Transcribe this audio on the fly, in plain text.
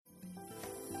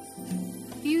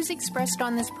views expressed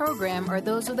on this program are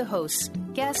those of the hosts,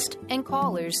 guests, and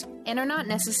callers, and are not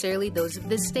necessarily those of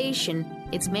this station,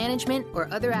 its management,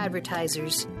 or other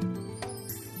advertisers.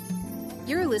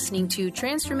 You're listening to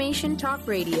Transformation Talk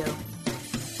Radio.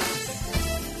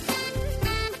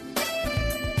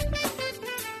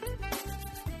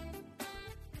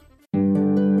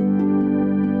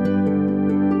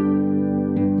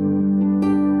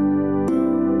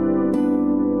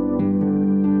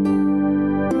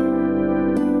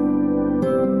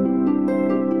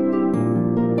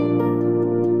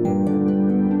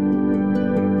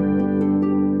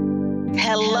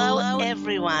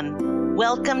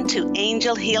 Welcome to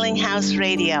Angel Healing House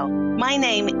Radio. My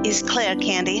name is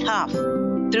Candy Hough.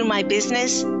 Through my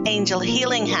business, Angel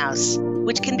Healing House,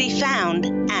 which can be found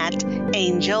at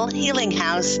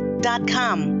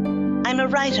angelhealinghouse.com. I'm a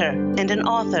writer and an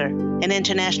author, an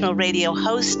international radio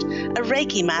host, a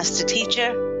Reiki master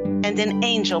teacher, and an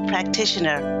angel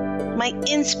practitioner. My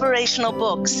inspirational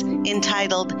books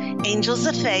entitled Angels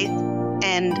of Faith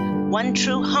and One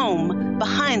True Home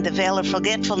Behind the Veil of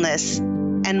Forgetfulness,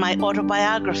 and my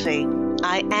autobiography,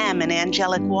 I Am an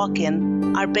Angelic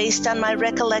Walk-In, are based on my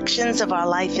recollections of our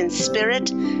life in spirit,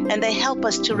 and they help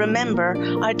us to remember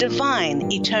our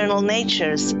divine, eternal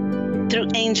natures. Through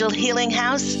Angel Healing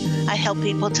House, I help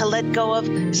people to let go of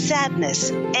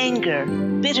sadness, anger,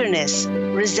 bitterness,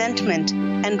 resentment,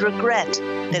 and regret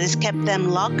that has kept them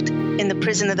locked in the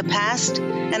prison of the past,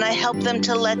 and I help them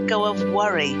to let go of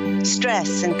worry,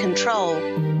 stress, and control,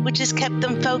 which has kept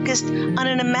them focused on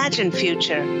an imagined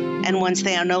future. And once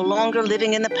they are no longer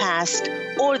living in the past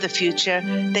or the future,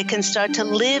 they can start to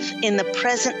live in the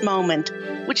present moment,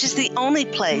 which is the only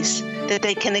place that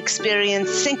they can experience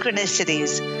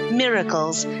synchronicities,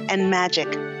 miracles, and magic.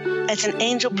 As an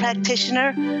angel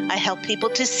practitioner, I help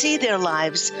people to see their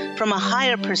lives from a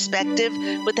higher perspective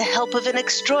with the help of an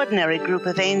extraordinary group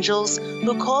of angels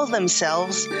who call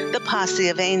themselves the Posse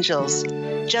of Angels.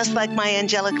 Just like my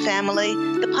angelic family,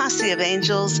 the Posse of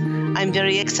Angels, I'm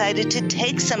very excited to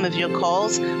take some of your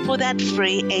calls for that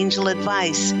free angel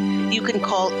advice. You can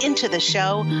call into the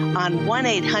show on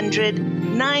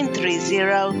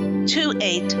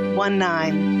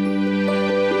 1-800-930-2819.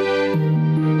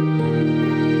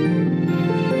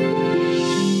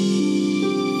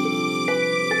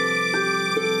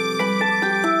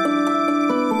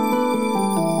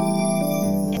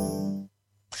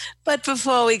 But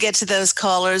before we get to those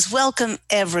callers, welcome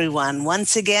everyone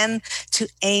once again to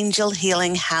Angel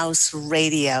Healing House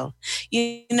Radio.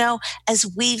 You know, as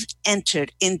we've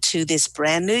entered into this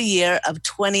brand new year of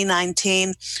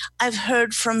 2019, I've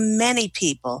heard from many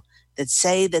people that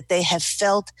say that they have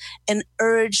felt an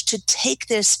urge to take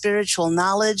their spiritual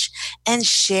knowledge and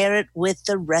share it with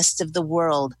the rest of the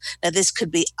world. Now, this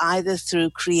could be either through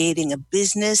creating a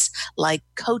business like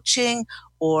coaching,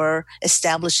 or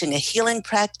establishing a healing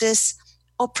practice,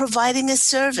 or providing a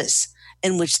service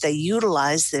in which they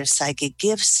utilize their psychic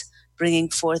gifts, bringing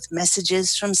forth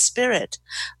messages from spirit,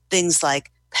 things like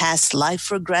past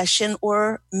life regression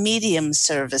or medium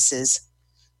services.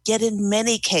 Yet in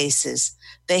many cases,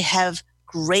 they have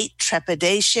great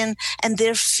trepidation and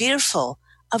they're fearful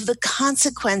of the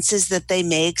consequences that they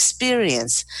may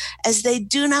experience, as they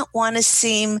do not want to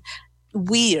seem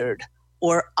weird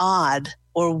or odd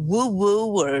or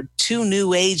woo-woo or too new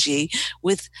agey,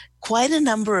 with quite a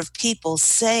number of people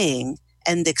saying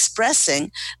and expressing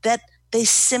that they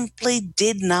simply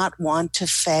did not want to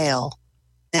fail.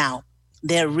 Now,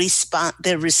 their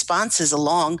responses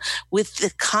along with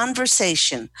the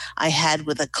conversation I had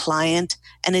with a client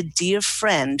and a dear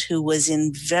friend who was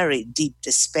in very deep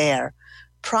despair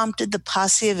prompted the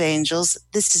Posse of Angels,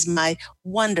 this is my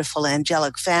wonderful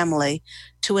angelic family,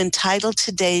 to entitle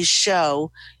today's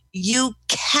show, You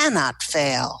Cannot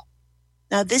Fail.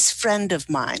 Now, this friend of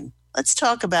mine, let's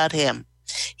talk about him.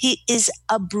 He is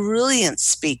a brilliant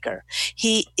speaker.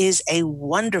 He is a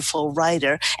wonderful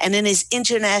writer. And in his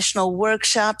international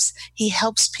workshops, he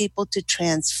helps people to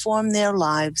transform their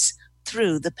lives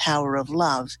through the power of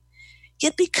love.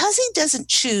 Yet because he doesn't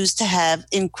choose to have,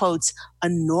 in quotes, a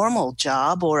normal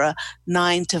job or a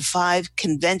 9-to-5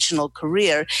 conventional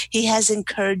career, he has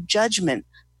incurred judgment,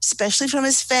 especially from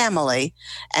his family,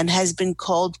 and has been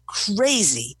called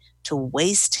crazy to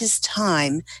waste his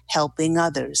time helping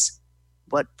others.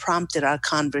 What prompted our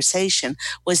conversation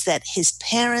was that his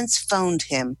parents phoned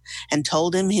him and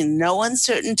told him in no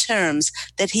uncertain terms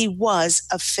that he was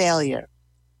a failure.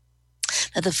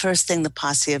 Now, the first thing the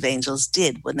Posse of Angels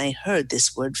did when they heard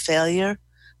this word failure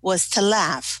was to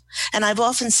laugh. And I've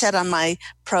often said on my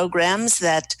programs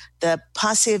that the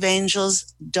Posse of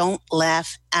Angels don't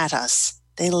laugh at us.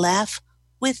 They laugh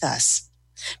with us.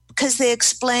 because they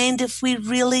explained if we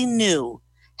really knew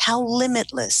how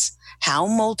limitless, how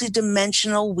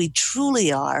multidimensional we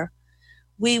truly are,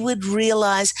 we would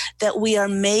realize that we are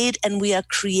made and we are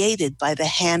created by the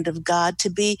hand of God to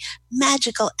be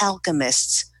magical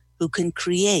alchemists who can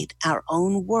create our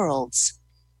own worlds.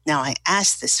 Now, I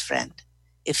asked this friend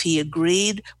if he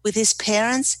agreed with his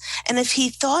parents and if he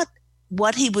thought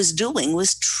what he was doing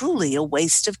was truly a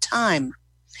waste of time.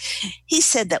 He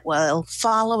said that while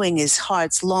following his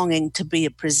heart's longing to be a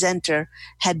presenter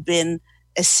had been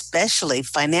especially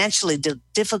financially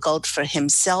difficult for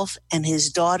himself and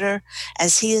his daughter,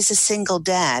 as he is a single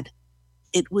dad,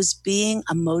 it was being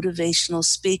a motivational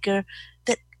speaker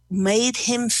that made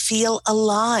him feel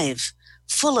alive,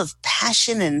 full of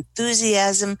passion and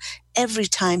enthusiasm every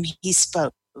time he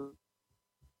spoke.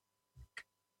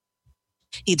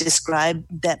 He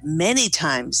described that many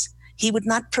times he would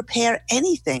not prepare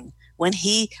anything when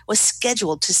he was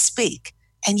scheduled to speak.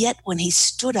 And yet when he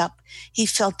stood up, he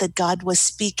felt that God was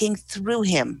speaking through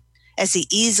him as he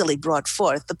easily brought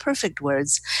forth the perfect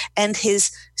words. And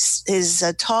his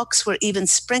talks were even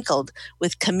sprinkled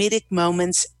with comedic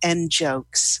moments and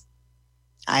jokes.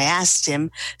 I asked him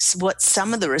what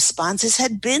some of the responses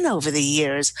had been over the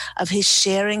years of his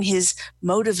sharing his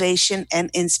motivation and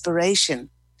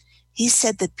inspiration. He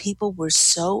said that people were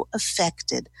so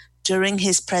affected during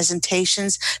his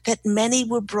presentations that many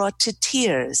were brought to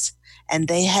tears, and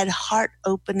they had heart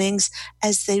openings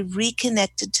as they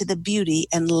reconnected to the beauty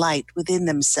and light within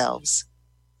themselves.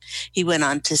 He went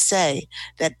on to say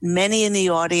that many in the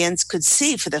audience could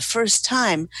see for the first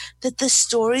time that the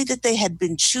story that they had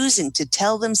been choosing to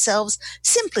tell themselves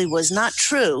simply was not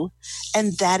true,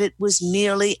 and that it was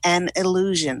merely an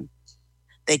illusion.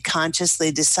 They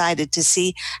consciously decided to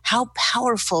see how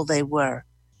powerful they were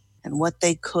and what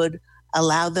they could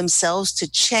allow themselves to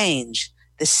change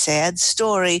the sad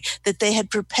story that they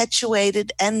had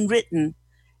perpetuated and written,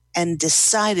 and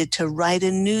decided to write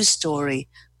a new story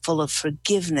full of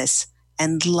forgiveness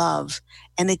and love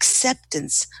and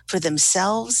acceptance for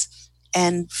themselves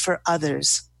and for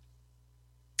others.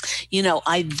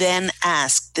 I then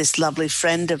asked this lovely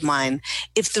friend of mine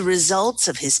if the results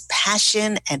of his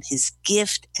passion and his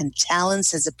gift and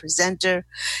talents as a presenter,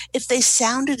 if they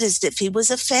sounded as if he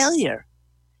was a failure.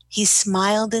 He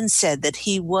smiled and said that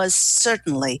he was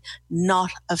certainly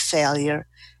not a failure,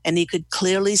 and he could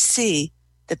clearly see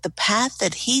that the path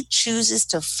that he chooses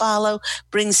to follow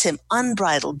brings him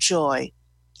unbridled joy.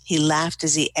 He laughed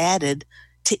as he added,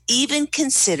 to even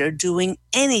consider doing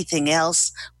anything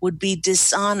else would be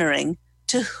dishonoring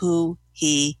to who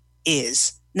he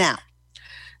is. Now,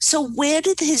 so where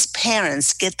did his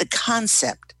parents get the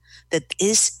concept that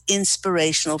this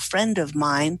inspirational friend of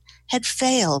mine had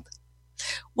failed?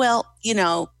 Well,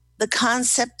 the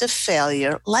concept of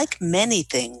failure, like many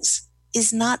things,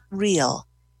 is not real.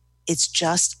 It's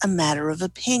just a matter of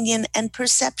opinion and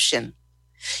perception.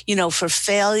 For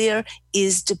failure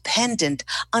is dependent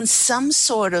on some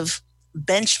sort of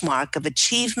benchmark of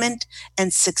achievement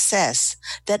and success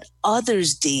that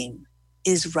others deem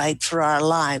is right for our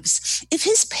lives. If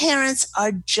his parents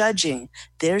are judging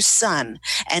their son,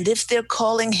 and if they're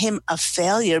calling him a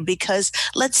failure because,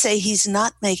 let's say, he's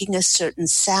not making a certain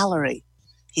salary,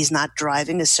 he's not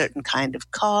driving a certain kind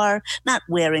of car, not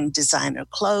wearing designer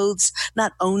clothes,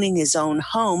 not owning his own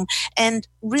home, and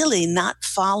really not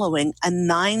following a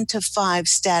 9-to-5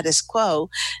 status quo,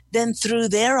 then through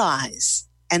their eyes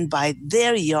and by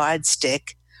their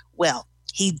yardstick, well,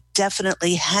 he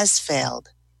definitely has failed.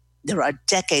 There are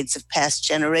decades of past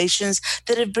generations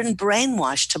that have been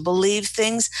brainwashed to believe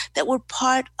things that were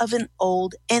part of an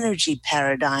old energy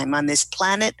paradigm on this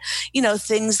planet.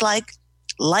 Things like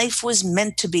life was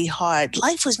meant to be hard.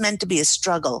 Life was meant to be a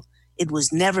struggle. It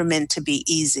was never meant to be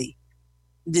easy.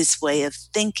 This way of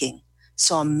thinking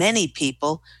saw many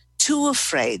people too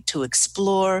afraid to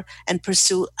explore and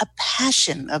pursue a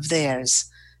passion of theirs,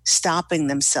 stopping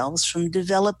themselves from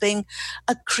developing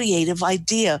a creative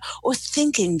idea or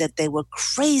thinking that they were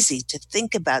crazy to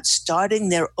think about starting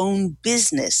their own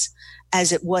business,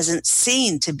 as it wasn't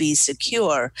seen to be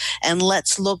secure. And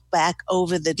let's look back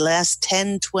over the last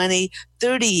 10, 20,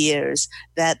 30 years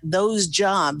that those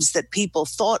jobs that people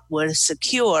thought were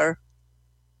secure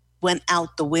went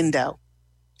out the window.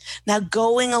 Now,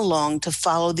 going along to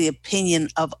follow the opinion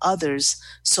of others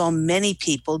saw many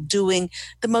people doing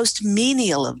the most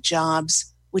menial of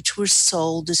jobs, which were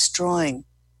soul-destroying.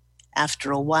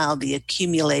 After a while, the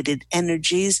accumulated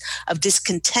energies of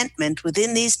discontentment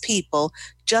within these people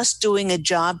just doing a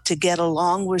job to get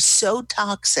along were so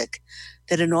toxic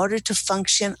that in order to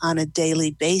function on a daily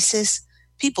basis,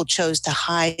 people chose to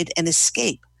hide and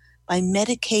escape by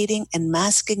medicating and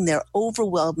masking their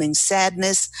overwhelming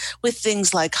sadness with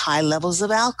things like high levels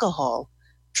of alcohol,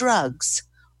 drugs,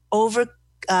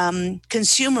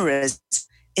 consumerism,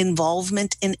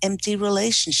 involvement in empty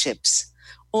relationships.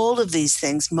 All of these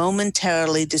things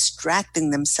momentarily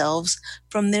distracting themselves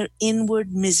from their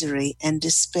inward misery and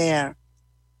despair.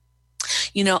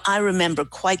 You know, I remember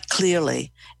quite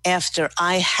clearly after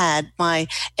I had my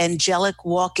angelic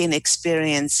walk-in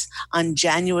experience on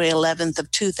January 11th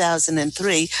of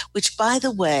 2003, which, by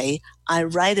the way, I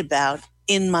write about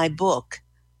in my book,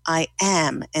 I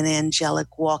Am an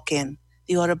Angelic Walk-In,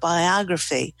 the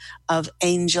autobiography of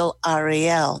Angel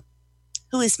Ariel,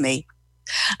 who is me.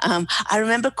 I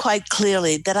remember quite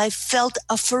clearly that I felt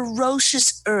a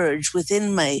ferocious urge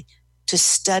within me to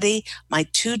study my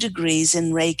 2 degrees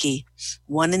in Reiki,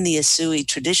 one in the Asui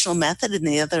traditional method and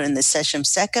the other in the Seshem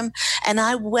Sekem. And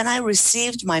when I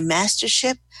received my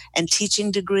mastership and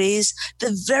teaching degrees,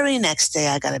 the very next day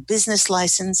I got a business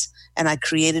license and I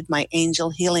created my Angel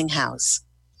Healing House.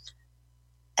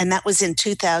 And that was in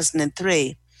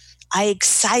 2003. I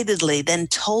excitedly then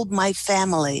told my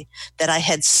family that I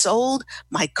had sold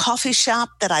my coffee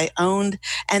shop that I owned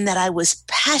and that I was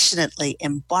passionately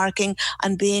embarking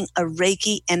on being a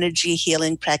Reiki energy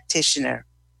healing practitioner.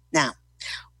 Now,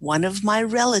 one of my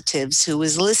relatives who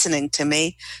was listening to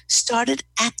me started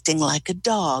acting like a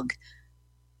dog,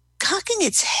 cocking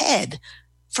its head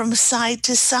from side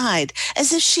to side,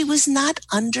 as if she was not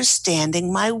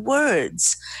understanding my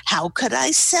words. How could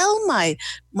I sell my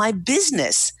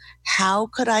business? How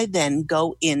could I then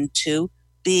go into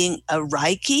being a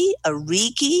Reiki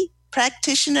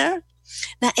practitioner?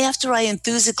 Now, after I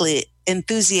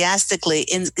enthusiastically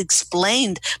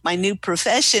explained my new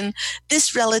profession,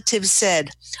 this relative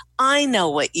said, I know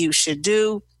what you should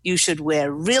do. You should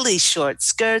wear really short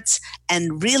skirts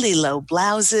and really low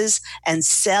blouses and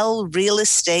sell real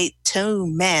estate to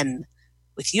men.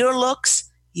 With your looks,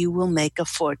 you will make a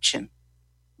fortune.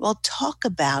 Well, talk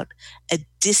about a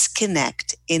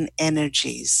disconnect in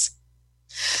energies.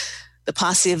 The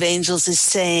Posse of Angels is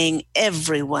saying,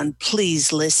 everyone,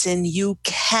 please listen. You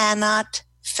cannot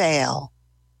fail.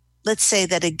 Let's say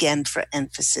that again for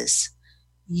emphasis.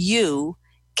 You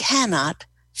cannot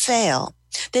fail.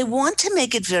 They want to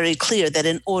make it very clear that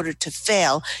in order to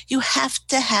fail, you have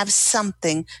to have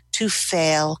something to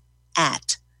fail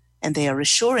at. And they are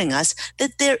assuring us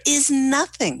that there is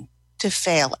nothing to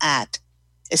fail at,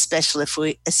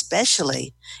 especially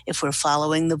if we're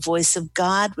following the voice of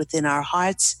God within our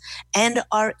hearts and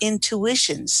our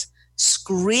intuitions,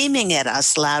 screaming at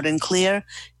us loud and clear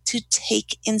to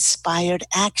take inspired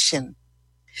action.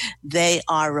 They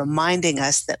are reminding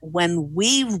us that when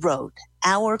we wrote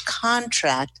our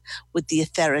contract with the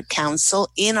Etheric Council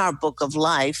in our Book of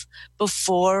Life,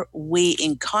 before we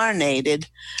incarnated,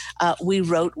 we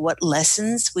wrote what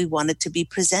lessons we wanted to be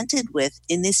presented with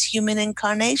in this human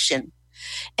incarnation.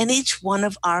 And each one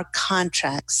of our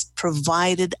contracts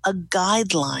provided a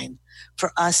guideline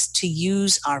for us to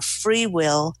use our free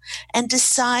will and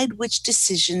decide which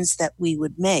decisions that we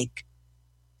would make.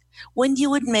 When you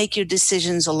would make your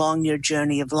decisions along your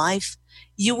journey of life,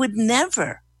 you would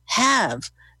never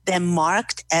have them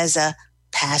marked as a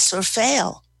pass or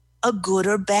fail, a good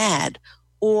or bad,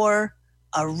 or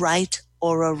a right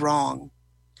or a wrong.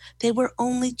 They were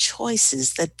only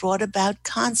choices that brought about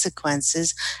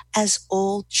consequences, as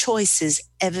all choices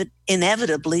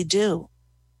inevitably do.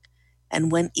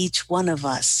 And when each one of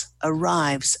us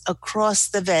arrives across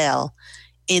the veil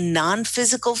in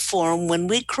non-physical form, when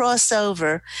we cross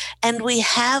over and we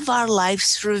have our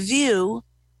life's review,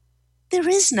 there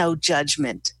is no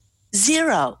judgment.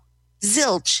 Zero,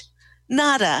 zilch,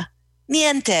 nada,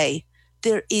 niente.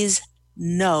 There is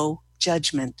no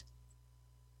judgment.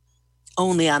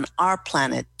 Only on our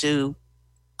planet do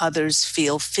others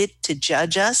feel fit to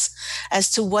judge us as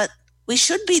to what we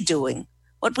should be doing,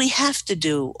 what we have to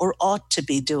do or ought to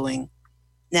be doing.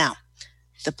 Now,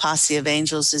 the Posse of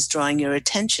Angels is drawing your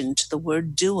attention to the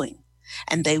word doing,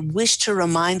 and they wish to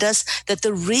remind us that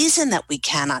the reason that we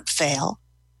cannot fail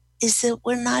is that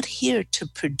we're not here to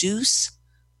produce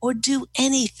or do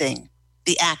anything.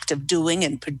 The act of doing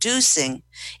and producing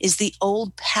is the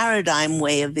old paradigm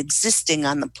way of existing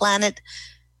on the planet.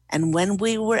 And when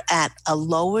we were at a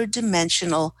lower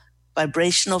dimensional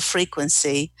vibrational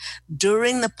frequency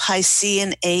during the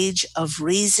Piscean age of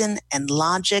reason and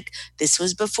logic, this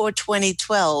was before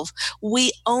 2012,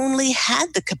 we only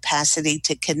had the capacity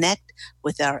to connect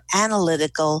with our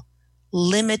analytical,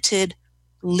 limited,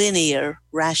 linear,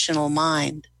 rational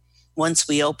mind. Once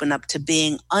we open up to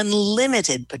being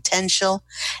unlimited potential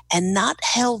and not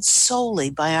held solely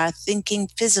by our thinking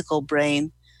physical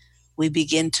brain, we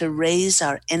begin to raise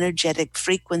our energetic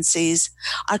frequencies,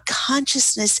 our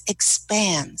consciousness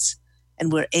expands,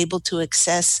 and we're able to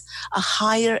access a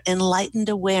higher enlightened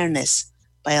awareness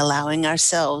by allowing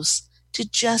ourselves to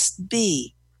just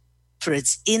be. For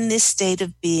it's in this state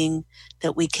of being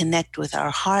that we connect with our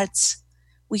hearts,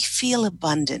 we feel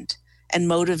abundant and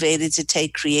motivated to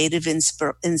take creative,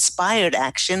 inspired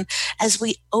action as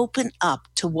we open up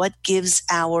to what gives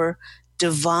our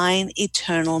divine,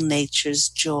 eternal nature's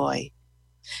joy.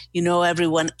 You know,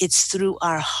 everyone, it's through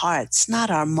our hearts, not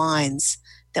our minds,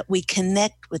 that we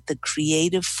connect with the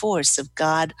creative force of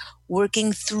God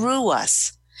working through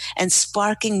us and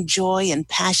sparking joy and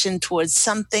passion towards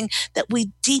something that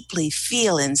we deeply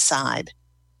feel inside.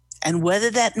 And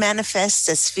whether that manifests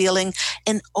as feeling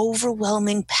an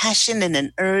overwhelming passion and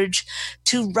an urge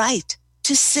to write,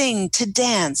 to sing, to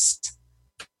dance,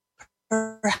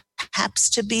 perhaps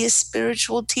to be a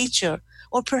spiritual teacher,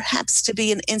 or perhaps to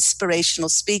be an inspirational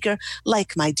speaker,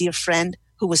 like my dear friend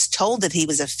who was told that he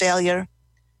was a failure,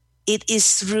 it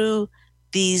is through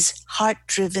these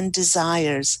heart-driven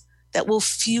desires that will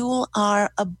fuel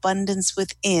our abundance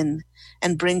within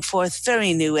and bring forth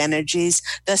very new energies,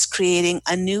 thus creating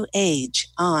a new age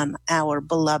on our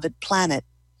beloved planet.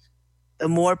 The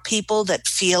more people that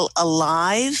feel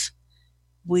alive,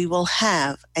 we will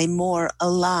have a more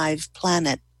alive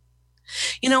planet.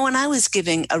 You know, when I was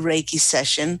giving a Reiki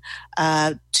session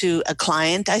to a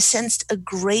client, I sensed a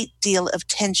great deal of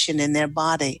tension in their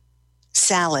body.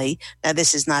 Sally, now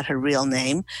this is not her real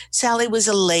name, Sally was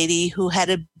a lady who had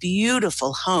a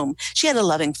beautiful home. She had a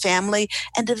loving family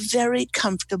and a very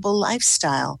comfortable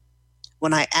lifestyle.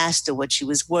 When I asked her what she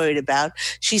was worried about,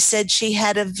 she said she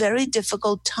had a very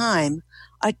difficult time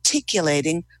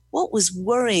articulating what was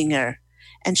worrying her.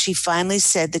 And she finally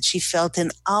said that she felt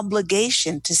an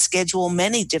obligation to schedule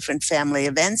many different family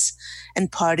events and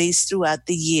parties throughout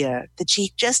the year that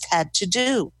she just had to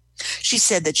do. She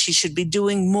said that she should be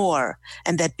doing more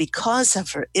and that because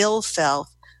of her ill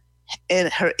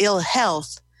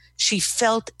health, she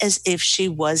felt as if she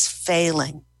was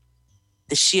failing.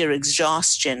 The sheer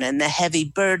exhaustion and the heavy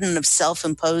burden of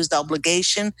self-imposed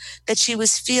obligation that she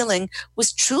was feeling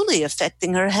was truly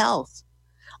affecting her health.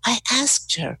 I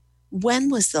asked her, when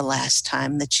was the last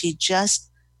time that she just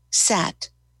sat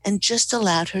and just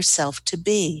allowed herself to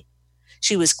be?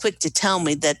 She was quick to tell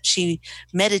me that she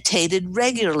meditated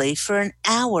regularly for an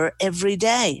hour every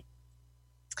day.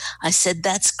 I said,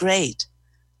 that's great.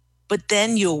 But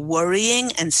then you're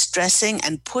worrying and stressing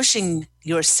and pushing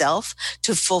yourself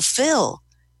to fulfill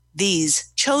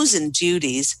these chosen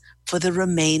duties for the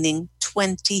remaining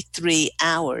 23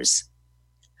 hours.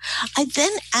 I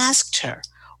then asked her,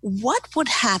 what would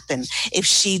happen if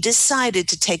she decided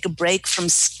to take a break from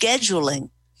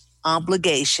scheduling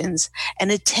obligations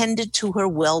and attended to her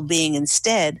well-being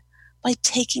instead by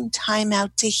taking time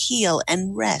out to heal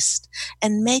and rest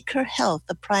and make her health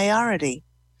a priority?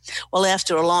 Well,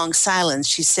 after a long silence,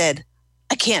 she said,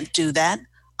 I can't do that.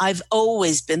 I've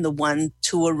always been the one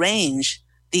to arrange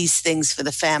these things for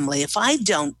the family. If I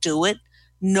don't do it,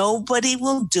 nobody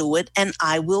will do it and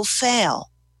I will fail.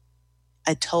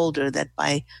 I told her that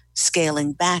by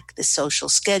scaling back the social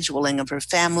scheduling of her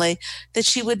family, that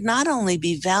she would not only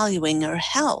be valuing her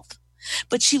health,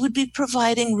 but she would be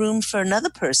providing room for another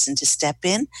person to step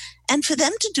in and for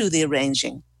them to do the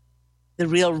arranging. The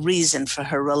real reason for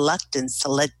her reluctance to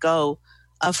let go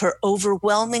of her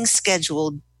overwhelming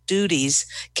scheduled duties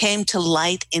came to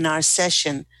light in our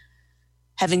session.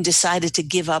 Having decided to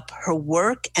give up her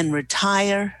work and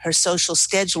retire, her social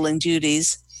scheduling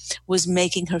duties was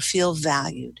making her feel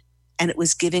valued, and it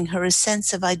was giving her a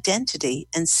sense of identity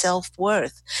and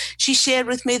self-worth. She shared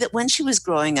with me that when she was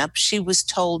growing up, she was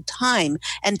told time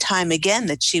and time again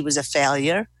that she was a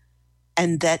failure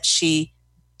and that she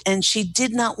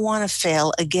did not want to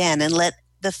fail again and let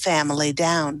the family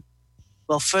down.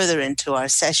 Well, further into our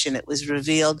session, it was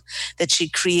revealed that she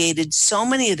created so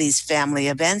many of these family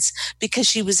events because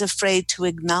she was afraid to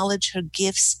acknowledge her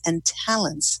gifts and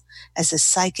talents as a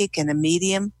psychic and a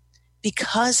medium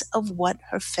because of what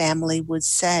her family would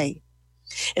say.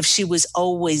 If she was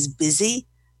always busy,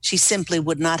 she simply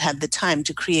would not have the time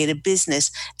to create a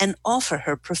business and offer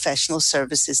her professional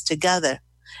services together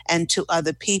and to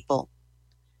other people.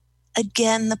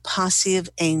 Again, the Posse of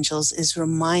Angels is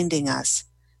reminding us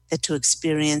that to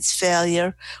experience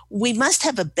failure, we must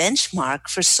have a benchmark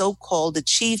for so-called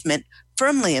achievement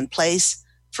firmly in place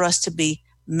for us to be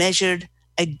measured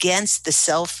against the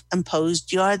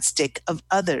self-imposed yardstick of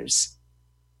others.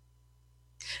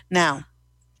 Now,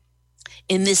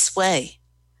 in this way,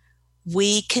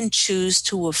 we can choose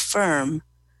to affirm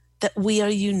that we are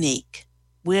unique.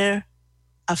 We're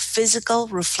a physical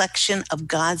reflection of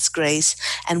God's grace,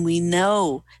 and we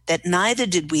know that neither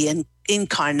did we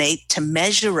incarnate to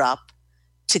measure up,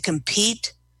 to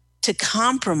compete, to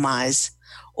compromise,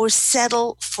 or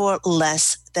settle for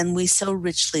less than we so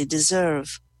richly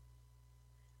deserve.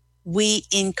 We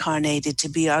incarnated to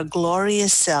be our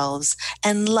glorious selves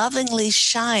and lovingly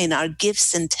shine our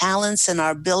gifts and talents and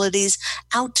our abilities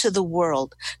out to the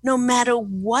world, no matter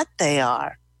what they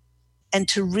are, and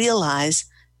to realize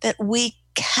that we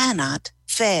cannot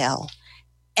fail,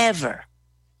 ever.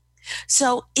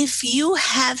 So if you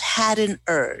have had an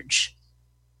urge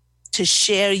to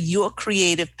share your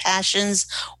creative passions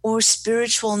or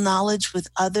spiritual knowledge with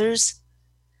others,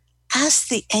 ask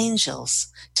the angels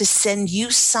to send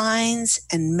you signs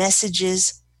and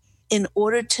messages in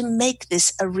order to make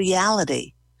this a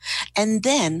reality. And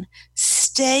then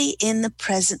stay in the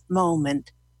present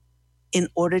moment in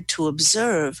order to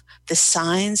observe the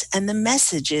signs and the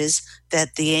messages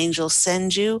that the angels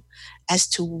send you as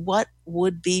to what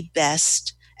would be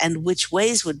best and which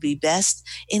ways would be best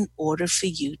in order for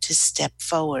you to step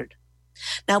forward.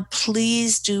 Now,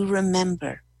 please do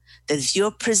remember that if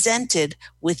you're presented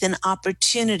with an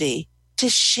opportunity to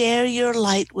share your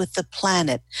light with the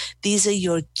planet, these are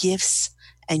your gifts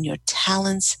and your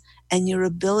talents and your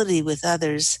ability with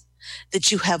others,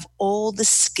 that you have all the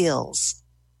skills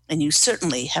and you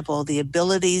certainly have all the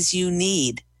abilities you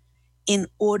need in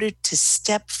order to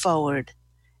step forward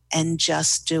and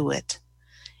just do it.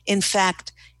 In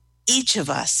fact, each of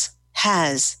us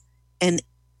has an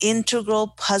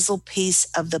integral puzzle piece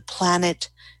of the planet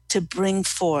to bring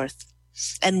forth.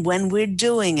 And when we're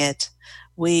doing it,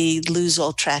 we lose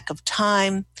all track of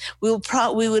time. We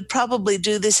would probably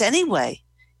do this anyway,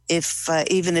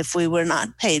 even if we were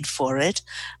not paid for it.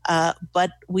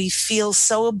 But we feel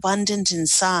so abundant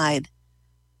inside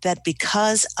that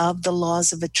because of the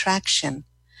laws of attraction,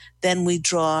 then we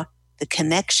draw the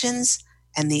connections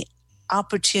and the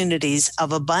opportunities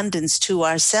of abundance to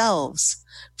ourselves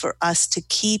for us to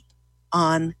keep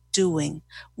on doing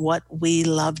what we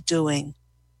love doing.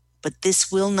 But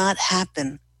this will not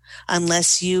happen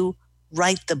unless you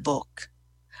write the book,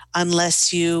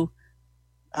 unless you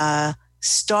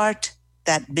start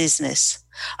that business,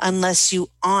 unless you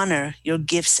honor your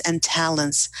gifts and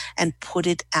talents and put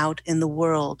it out in the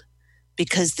world,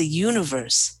 because the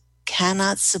universe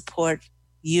cannot support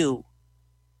you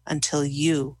until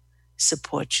you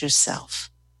support yourself.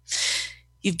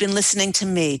 You've been listening to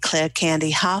me, Claire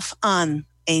Candy Hough, on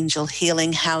Angel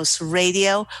Healing House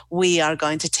Radio. We are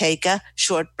going to take a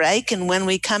short break, and when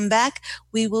we come back,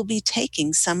 we will be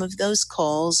taking some of those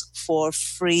calls for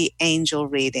free angel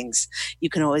readings. You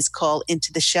can always call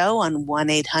into the show on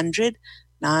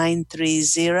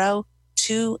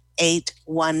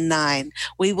 1-800-930-2819.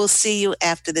 We will see you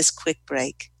after this quick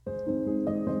break.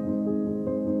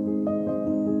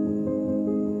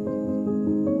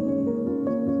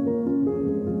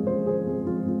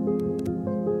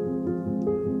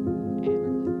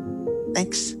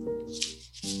 Thanks.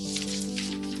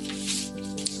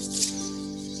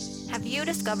 Have you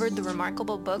discovered the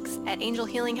remarkable books at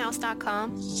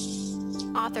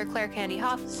angelhealinghouse.com? Author Claire Candy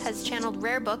Hough has channeled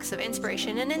rare books of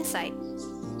inspiration and insight.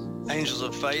 Angels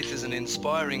of Faith is an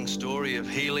inspiring story of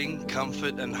healing,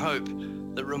 comfort, and hope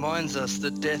that reminds us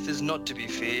that death is not to be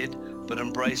feared, but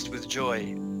embraced with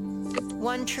joy.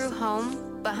 One True Home,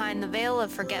 Behind the Veil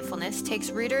of Forgetfulness,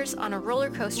 takes readers on a roller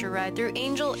coaster ride through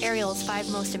Angel Ariel's 5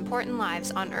 most important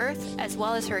lives on Earth, as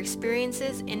well as her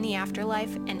experiences in the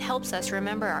afterlife, and helps us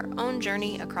remember our own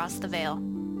journey across the veil.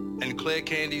 And Claire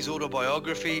Candy's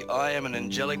autobiography, I Am an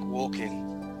Angelic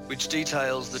Walk-In, which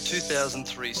details the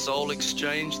 2003 soul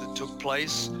exchange that took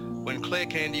place when Claire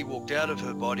Candy walked out of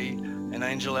her body and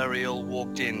Angel Ariel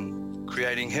walked in,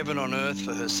 creating heaven on earth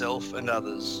for herself and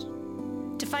others.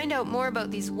 To find out more about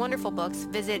these wonderful books,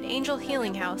 visit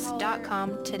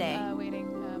angelhealinghouse.com today.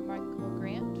 Michael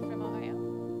Grant from Ohio.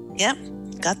 Yep,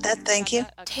 got that, thank you.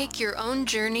 Take your own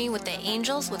journey with the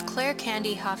angels with Claire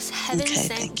Candy Hough's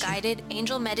Heaven-Sent Guided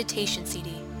Angel Meditation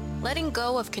CD. Letting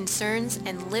go of concerns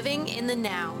and living in the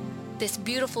now. This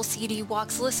beautiful CD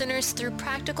walks listeners through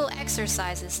practical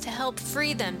exercises to help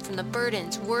free them from the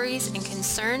burdens, worries, and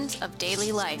concerns of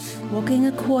daily life. Walking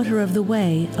a quarter of the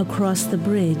way across the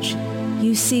bridge,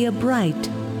 you see a bright,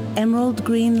 emerald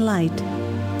green light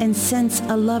and sense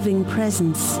a loving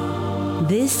presence.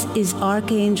 This is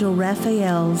Archangel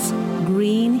Raphael's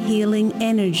green healing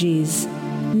energies,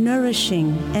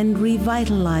 nourishing and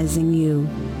revitalizing you.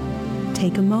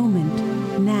 Take a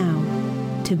moment now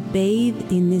to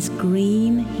bathe in this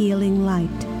green healing light.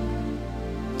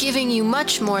 Giving you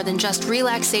much more than just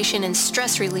relaxation and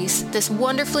stress release, this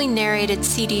wonderfully narrated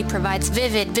CD provides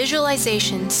vivid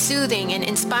visualization, soothing and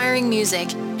inspiring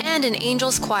music, and an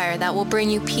angel's choir that will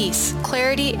bring you peace,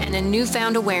 clarity, and a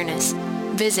newfound awareness.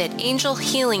 Visit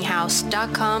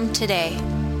angelhealinghouse.com today.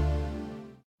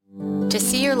 To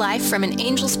see your life from an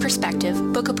angel's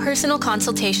perspective, book a personal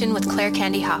consultation with Claire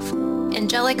Candy Hough,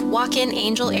 angelic walk-in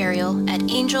angel Ariel at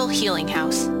Angel Healing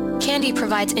House. Candy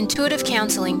provides intuitive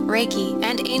counseling, Reiki,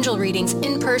 and angel readings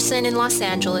in person in Los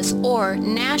Angeles or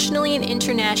nationally and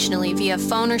internationally via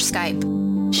phone or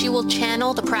Skype. She will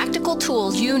channel the practical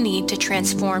tools you need to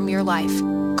transform your life.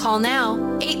 Call now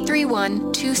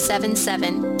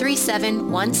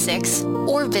 831-277-3716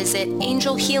 or visit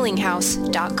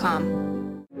angelhealinghouse.com.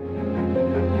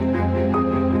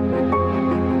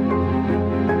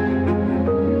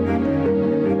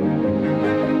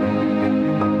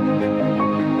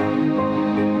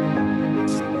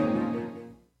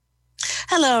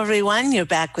 Hello, everyone. You're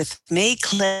back with me,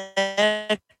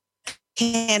 Claire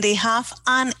Candy Hough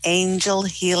on Angel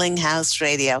Healing House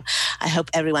Radio. I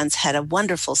hope everyone's had a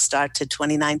wonderful start to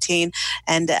 2019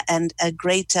 and a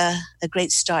great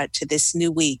start to this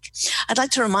new week. I'd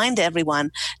like to remind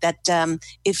everyone that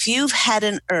if you've had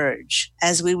an urge,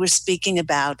 as we were speaking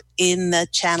about in the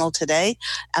channel today,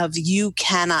 of You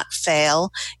Cannot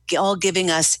Fail, all giving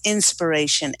us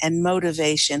inspiration and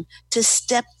motivation to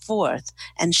step forth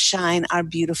and shine our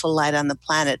beautiful light on the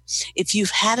planet. If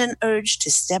you've had an urge to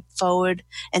step forward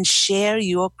and share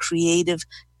your creative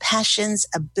passions,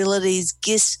 abilities,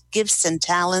 gifts and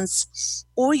talents,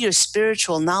 or your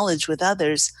spiritual knowledge with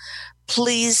others,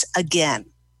 please, again,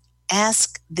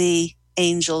 ask the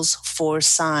angels for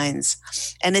signs.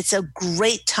 And it's a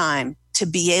great time to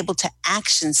be able to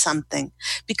action something,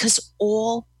 because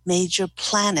all major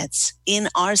planets in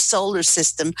our solar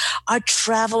system are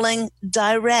traveling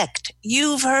direct.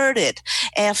 You've heard it.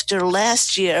 After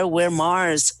last year, where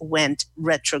Mars went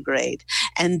retrograde,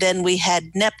 and then we had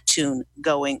Neptune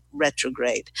going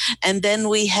retrograde, and then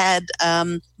we had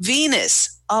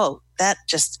Venus. Oh, that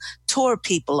just tore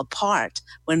people apart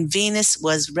when Venus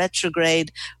was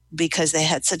retrograde because they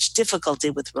had such difficulty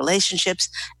with relationships,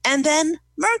 and then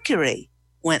Mercury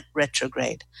went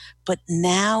retrograde. But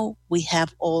now we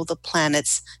have all the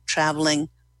planets traveling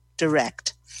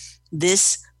direct.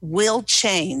 This will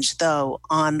change, though,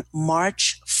 on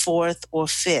March 4th or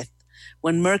 5th,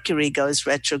 when Mercury goes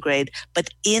retrograde.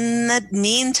 But in the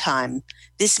meantime,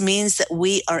 this means that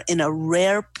we are in a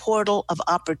rare portal of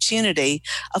opportunity,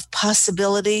 of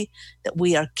possibility, that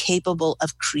we are capable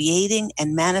of creating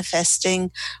and manifesting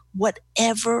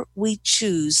whatever we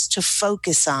choose to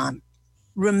focus on.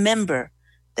 Remember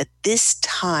that this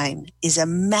time is a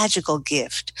magical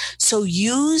gift. So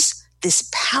use this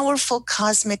powerful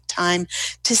cosmic time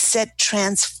to set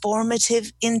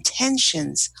transformative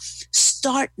intentions,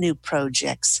 start new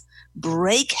projects,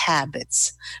 break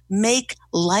habits, make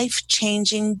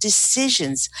life-changing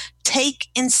decisions, take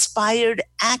inspired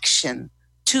action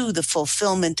to the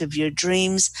fulfillment of your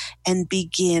dreams, and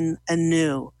begin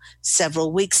anew.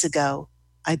 Several weeks ago,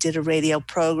 I did a radio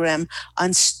program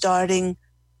on starting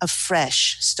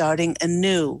afresh, starting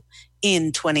anew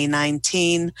in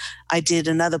 2019. I did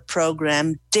another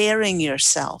program, Daring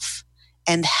Yourself,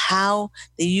 and how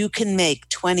you can make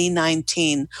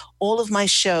 2019. All of my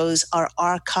shows are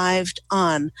archived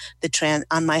on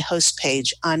on my host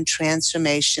page on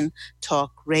Transformation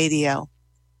Talk Radio.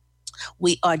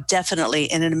 We are definitely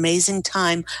in an amazing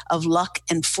time of luck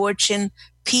and fortune,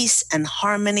 peace and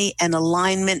harmony and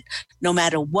alignment, no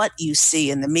matter what you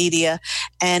see in the media,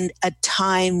 and a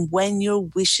time when your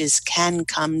wishes can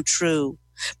come true.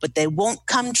 But they won't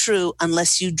come true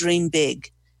unless you dream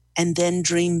big, and then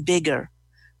dream bigger,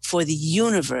 for the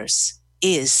universe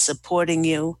is supporting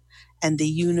you, and the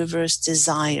universe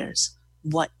desires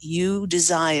what you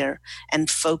desire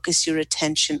and focus your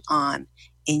attention on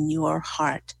in your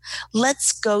heart.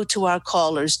 Let's go to our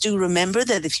callers. Do remember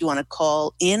that if you want to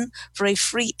call in for a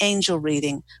free angel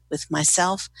reading with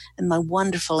myself and my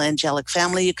wonderful angelic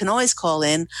family, you can always call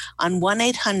in on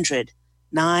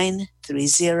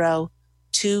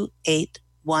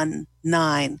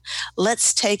 1-800-930-2819.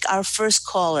 Let's take our first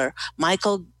caller.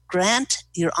 Michael Grant,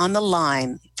 you're on the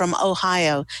line from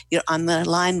Ohio. You're on the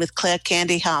line with Claire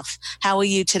Candy Hough. How are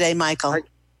you today, Michael? Hi.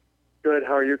 Good.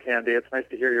 How are you, Candy? It's nice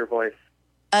to hear your voice.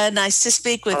 Nice to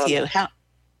speak with you.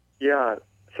 Yeah.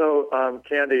 So,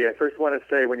 Candy, I first want to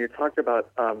say, when you talked about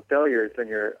failures in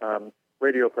your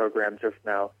radio program just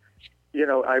now,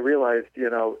 I realized,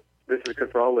 this is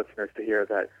good for all listeners to hear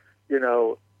that,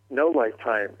 no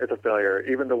lifetime is a failure,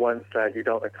 even the ones that you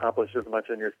don't accomplish as much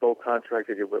in your soul contract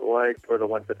as you would like, or the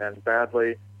ones that end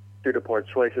badly. due to poor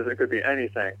choices. It could be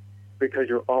anything, because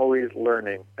you're always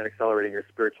learning and accelerating your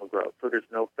spiritual growth. So there's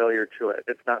no failure to it.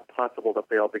 It's not possible to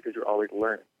fail because you're always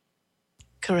learning.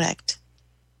 Correct.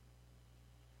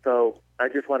 So I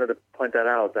just wanted to point that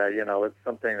out, that, it's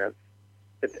something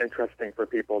it's interesting for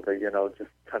people to, just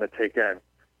kind of take in.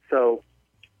 So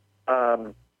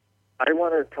I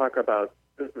want to talk about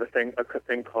a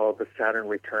thing called the Saturn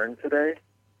return today,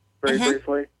 very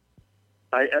briefly.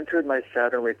 I entered my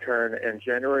Saturn return in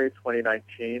January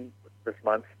 2019, this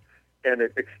month, and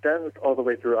it extends all the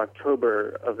way through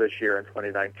October of this year in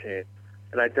 2019.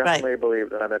 And I definitely believe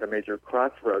that I'm at a major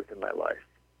crossroads in my life.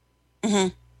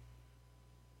 Mm-hmm.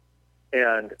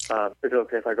 And is it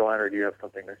okay if I go on, or do you have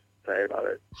something to say about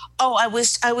it? Oh, I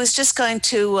was just going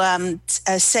to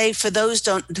say, for those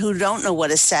who don't know what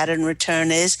a Saturn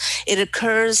return is, it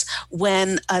occurs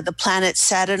when the planet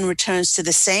Saturn returns to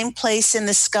the same place in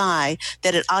the sky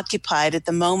that it occupied at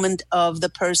the moment of the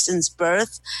person's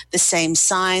birth, the same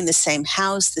sign, the same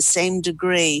house, the same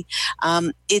degree.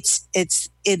 It's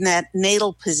in that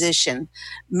natal position.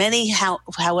 Many,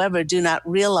 however, do not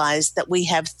realize that we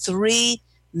have three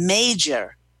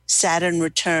major Saturn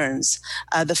returns.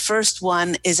 The first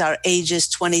one is our ages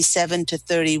 27 to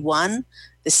 31.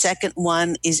 The second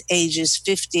one is ages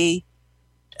 50,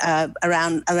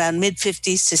 around mid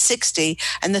 50s to 60.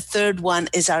 And the third one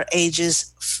is our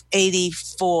ages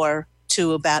 84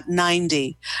 to about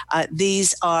 90.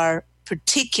 These are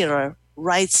particular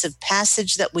rites of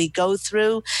passage that we go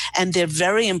through, and they're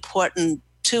very important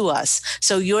to us.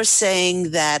 So you're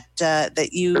saying that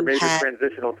you They're major had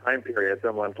transitional time periods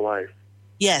in one's life.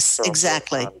 Yes, So,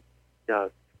 exactly.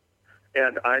 Yes.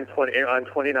 And I'm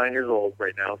 29 years old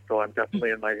right now, so I'm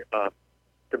definitely in my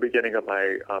the beginning of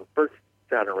my first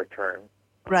Saturn return.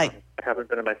 Right. I haven't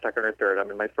been in my second or third.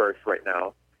 I'm in my first right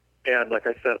now. And like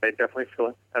I said, I definitely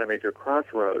feel at a major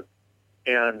crossroads.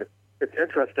 And it's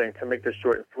interesting, to make this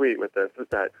short and sweet with this, is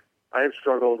that I have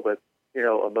struggled with,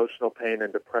 emotional pain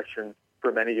and depression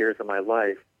for many years of my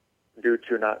life due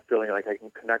to not feeling like I can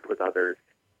connect with others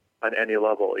on any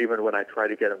level, even when I try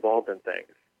to get involved in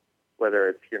things, whether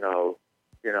it's,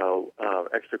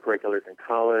 extracurriculars in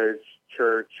college,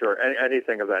 church, or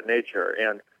anything of that nature.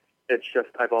 And it's just,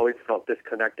 I've always felt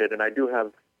disconnected. And I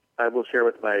will share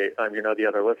with my, the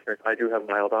other listeners, I do have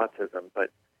mild autism, but,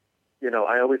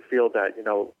 I always feel that,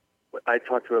 I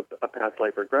talked to a past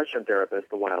life regression therapist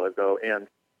a while ago, and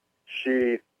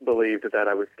she believed that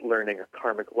I was learning a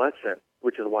karmic lesson,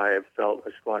 which is why I've felt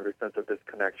a stronger sense of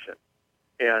disconnection.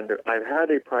 And I've had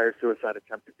a prior suicide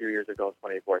attempt a few years ago in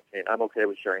 2014. I'm okay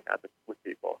with sharing that with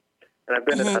people. And I've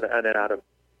been in and out of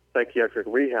psychiatric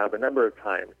rehab a number of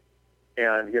times.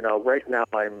 And, right now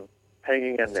I'm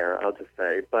hanging in there, I'll just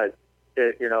say. But,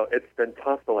 it's been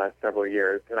tough the last several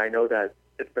years. And I know that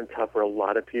it's been tough for a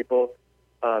lot of people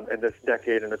in this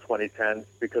decade, in the 2010s,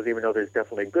 because even though there's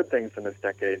definitely good things in this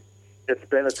decade, it's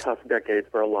been a tough decade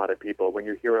for a lot of people. When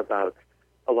you hear about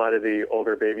a lot of the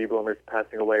older baby boomers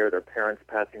passing away, or their parents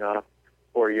passing off,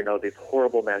 or, these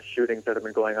horrible mass shootings that have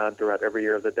been going on throughout every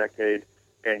year of the decade,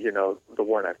 and, the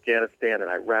war in Afghanistan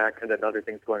and Iraq, and then other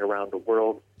things going around the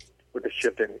world with the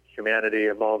shift in humanity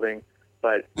evolving.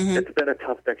 But it's been a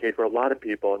tough decade for a lot of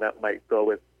people, and that might go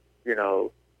with,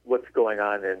 what's going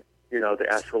on in, the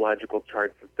astrological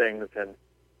charts of things, and,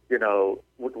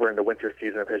 we're in the winter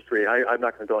season of history. I'm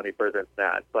not going to go any further than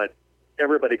that, but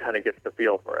everybody kind of gets the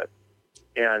feel for it.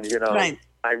 And, Right.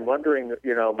 I'm wondering,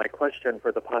 my question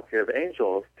for the Posse of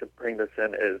Angels to bring this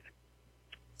in is,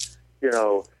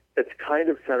 it's kind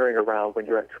of centering around when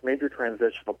you're at major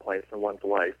transitional points in one's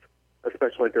life,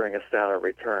 especially during a Saturn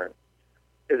return.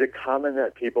 Is it common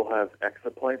that people have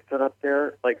exit points set up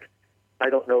there? Like, I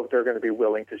don't know if they're going to be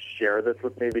willing to share this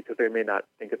with me, because they may not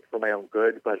think it's for my own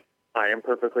good, but I am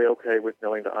perfectly okay with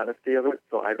knowing the honesty of it,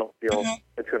 so I don't feel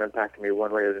it's going to impact me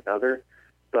one way or another.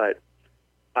 But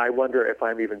I wonder if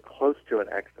I'm even close to an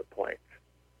exit point,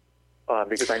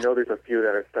 because I know there's a few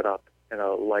that are set up in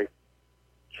a life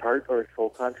chart or a soul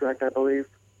contract, I believe.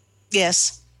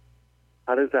 Yes.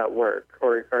 How does that work?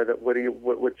 Or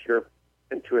what's your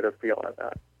intuitive feel on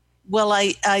that? Well,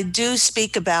 I do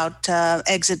speak about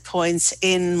exit points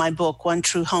in my book, One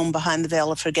True Home Behind the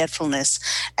Veil of Forgetfulness.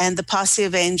 And the Posse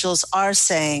of Angels are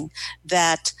saying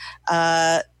that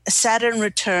Saturn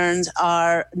returns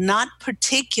are not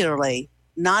particularly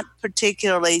not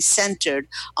particularly centered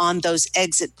on those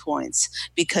exit points,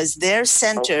 because they're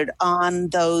centered on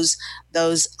those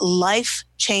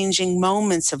life-changing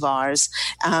moments of ours,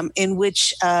 in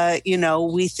which,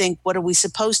 we think, what are we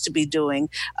supposed to be doing?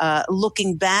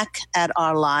 Looking back at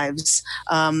our lives,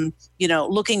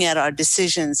 looking at our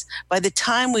decisions. By the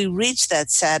time we reach that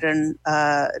Saturn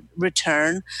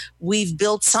return, we've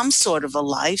built some sort of a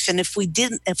life. And if we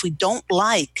don't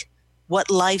like what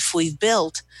life we've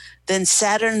built, then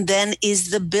Saturn then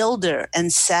is the builder,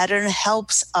 and Saturn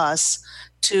helps us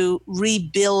to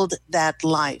rebuild that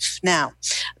life. Now,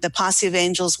 the Posse of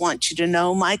Angels want you to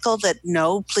know, Michael, that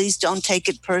no, please don't take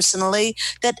it personally,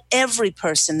 that every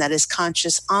person that is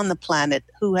conscious on the planet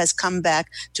who has come back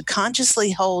to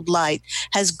consciously hold light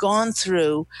has gone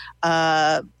through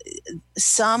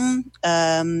some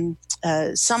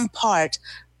part,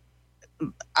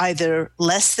 either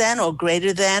less than or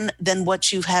greater than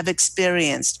what you have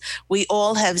experienced. We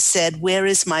all have said, where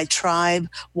is my tribe?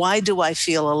 Why do I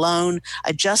feel alone?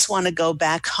 I just want to go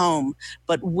back home.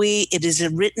 But it is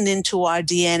written into our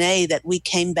DNA that we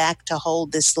came back to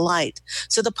hold this light.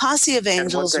 So the Posse of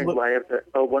Angels... And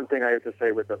one thing I have to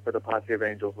say for the Posse of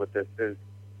Angels with this is,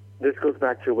 this goes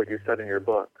back to what you said in your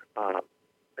book,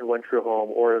 in One True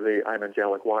Home, or the I'm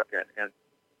Angelic Walk-In. And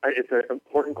it's an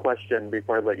important question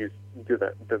before I let you do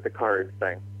the cards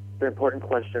thing. The important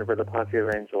question for the Posse of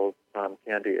Angels,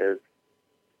 Candy, is,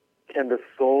 can the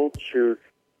soul choose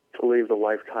to leave the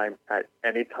lifetime at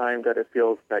any time that it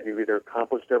feels that you've either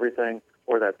accomplished everything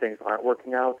or that things aren't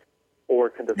working out? Or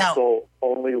can the soul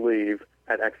only leave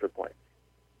at exit points?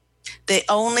 They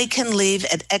only can leave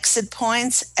at exit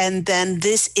points, and then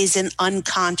this is an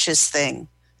unconscious thing.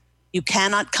 You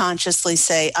cannot consciously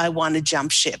say, I want to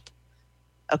jump ship.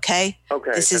 Okay?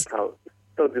 Okay,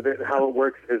 how it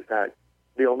works is that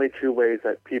the only two ways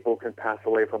that people can pass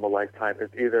away from a lifetime is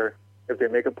either if they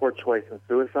make a poor choice and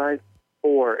suicide,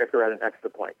 or if they're at an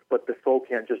exit point. But the soul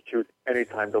can't just choose any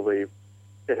time to leave.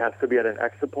 It has to be at an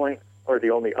exit point, or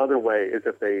the only other way is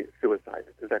if they suicide.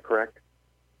 Is that correct?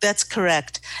 That's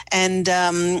correct. And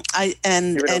even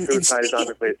though suicide is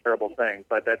obviously a terrible thing,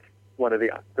 but that's one of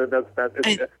the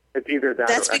it's either that.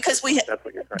 That's or because that's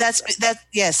what you're trying to say.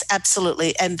 Yes,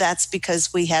 absolutely, and that's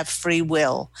because we have free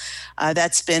will.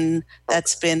 That's been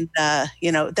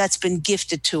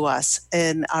gifted to us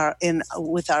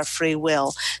with our free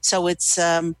will. So it's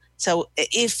so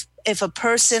if a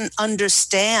person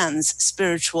understands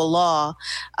spiritual law,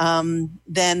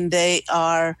 then they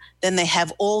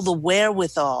have all the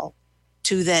wherewithal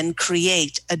to then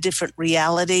create a different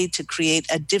reality, to create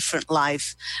a different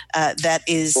life that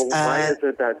is... Well, why is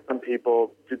it that some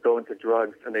people go into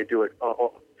drugs and they do it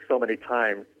so many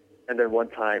times, and then one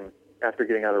time after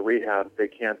getting out of rehab, they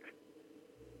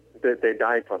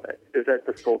die from it? Is that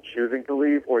the soul choosing to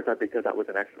leave, or is that because that was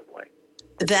an exit point?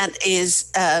 That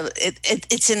is,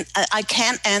 I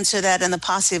can't answer that, and the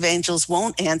Posse of Angels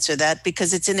won't answer that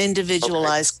because it's an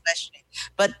individualized question.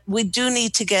 But we do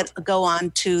need to go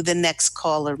on to the next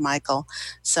caller, Michael.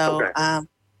 So I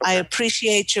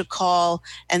appreciate your call,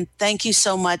 and thank you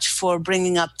so much for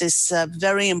bringing up this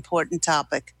very important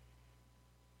topic.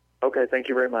 Okay, thank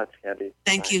you very much, Candy.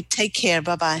 Thank you. Take care.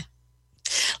 Bye-bye.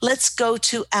 Let's go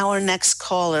to our next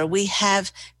caller. We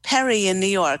have Perry in New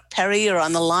York. Perry, you're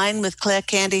on the line with Claire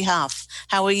Candy Hough.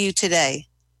 How are you today?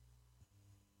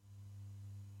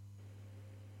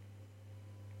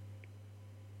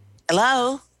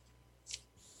 Hello?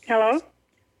 Hello?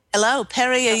 Hello,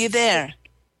 Perry, are you there?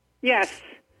 Yes.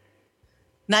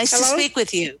 Nice to speak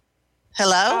with you.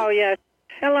 Hello? Oh, yes.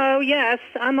 Hello, yes,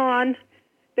 I'm on.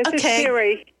 This is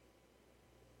Perry.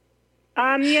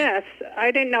 Yes,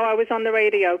 I didn't know I was on the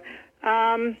radio.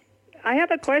 I have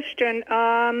a question.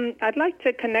 I'd like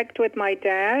to connect with my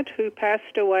dad, who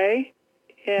passed away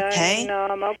in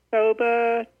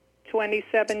October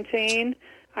 2017.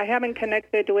 I haven't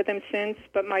connected with him since,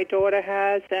 but my daughter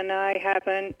has, and I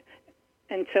haven't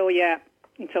until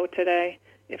today,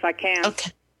 if I can.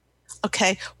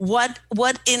 Okay. What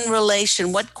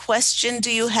question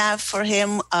do you have for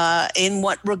him? In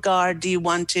what regard do you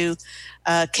want to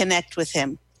connect with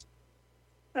him?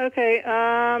 Okay.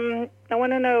 I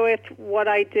want to know if what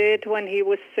I did when he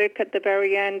was sick at the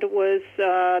very end was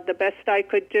the best I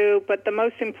could do. But the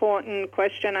most important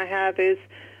question I have is,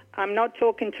 I'm not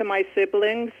talking to my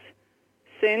siblings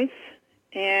since,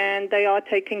 and they are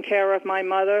taking care of my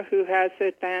mother, who has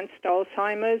advanced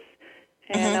Alzheimer's.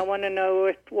 And I want to know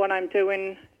if what I'm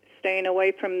doing, staying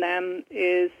away from them,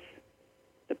 is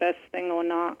the best thing or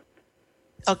not.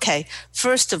 Okay.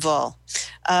 First of all,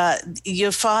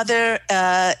 your father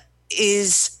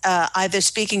is either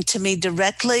speaking to me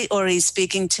directly or he's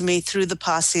speaking to me through the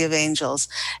Posse of Angels.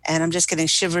 And I'm just getting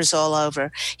shivers all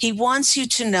over. He wants you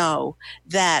to know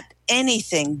that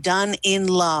anything done in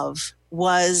love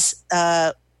was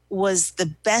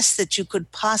the best that you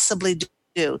could possibly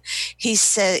do. He's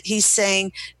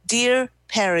saying, dear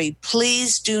Perry,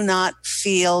 please do not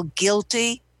feel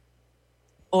guilty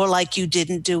or like you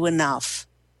didn't do enough.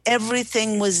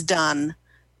 Everything was done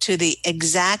to the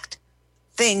exact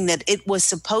thing that it was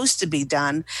supposed to be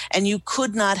done, and you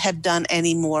could not have done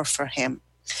any more for him.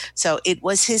 So it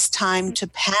was his time to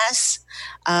pass.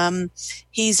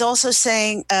 He's also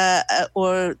saying,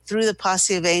 or through the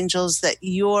Posse of Angels, that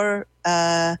your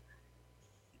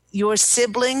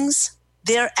siblings,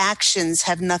 their actions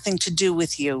have nothing to do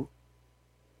with you.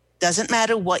 Doesn't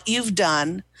matter what you've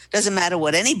done, doesn't matter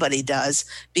what anybody does,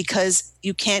 because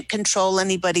you can't control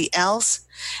anybody else.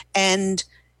 And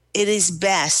it is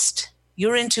best,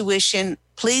 your intuition,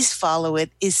 please follow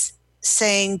it, is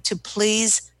saying to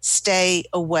please stay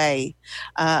away,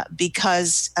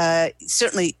 because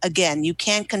certainly, again, you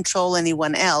can't control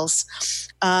anyone else.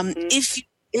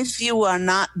 If you are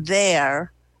not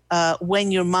there when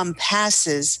your mom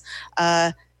passes,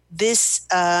 this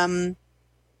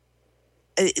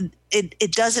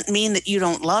it doesn't mean that you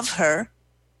don't love her.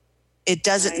 It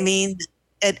doesn't mean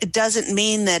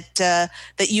that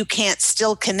that you can't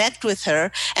still connect with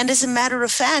her. And as a matter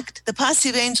of fact, the Posse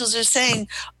of Angels are saying,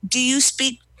 do you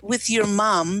speak with your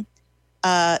mom?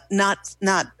 Not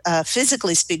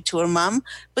physically speak to her mom,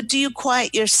 but do you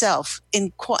quiet yourself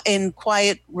in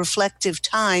quiet, reflective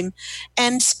time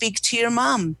and speak to your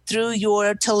mom through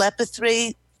your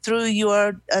telepathy, through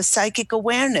your psychic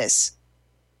awareness?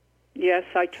 Yes,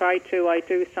 I try to. I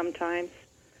do sometimes.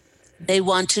 They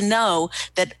want to know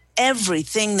that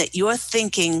everything that you're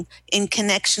thinking in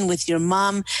connection with your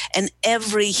mom, and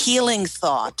every healing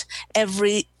thought,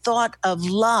 every thought of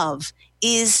love,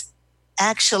 is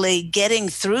actually getting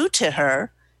through to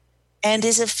her and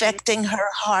is affecting her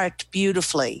heart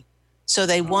beautifully. So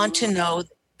they want to know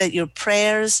that your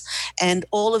prayers and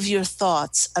all of your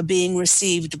thoughts are being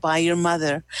received by your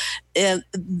mother. And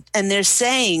they're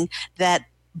saying that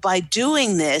by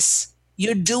doing this,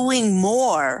 you're doing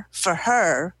more for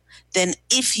her than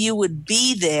if you would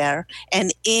be there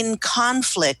and in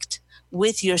conflict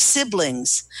with your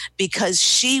siblings, because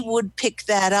she would pick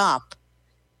that up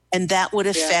and that would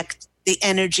affect the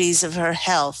energies of her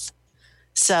health.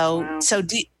 So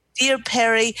dear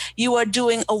Perry, you are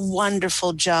doing a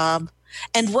wonderful job.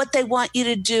 And what they want you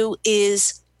to do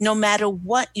is, no matter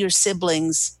what your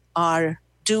siblings are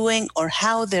doing or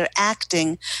how they're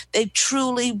acting, they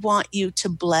truly want you to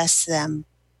bless them.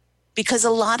 Because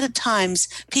a lot of times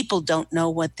people don't know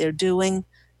what they're doing.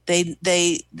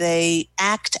 They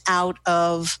act out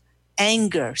of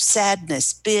anger,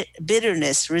 sadness,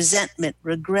 bitterness, resentment,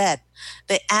 regret.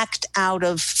 They act out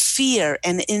of fear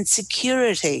and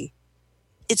insecurity.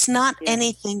 It's not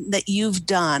anything that you've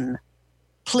done.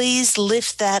 Please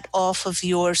lift that off of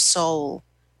your soul.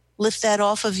 Lift that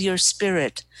off of your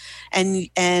spirit,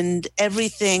 and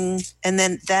everything, and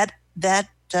then that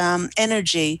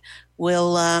energy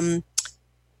will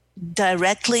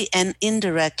directly and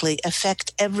indirectly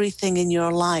affect everything in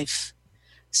your life.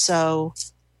 So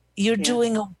you're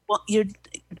doing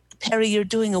Perry, you're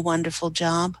doing a wonderful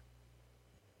job.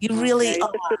 You really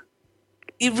are.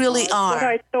 You really are. What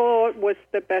I thought was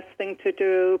the best thing to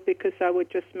do, because I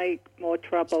would just make more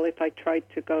trouble if I tried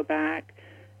to go back.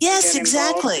 Yes,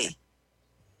 exactly.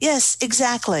 Yes,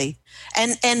 exactly.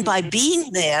 And by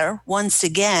being there, once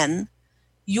again,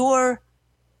 your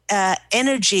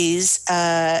energies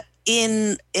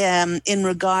in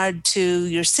regard to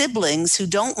your siblings who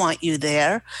don't want you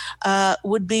there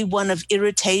would be one of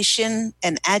irritation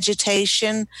and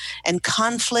agitation and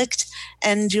conflict.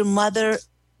 And your mother,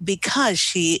 because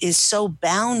she is so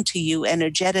bound to you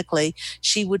energetically,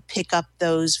 she would pick up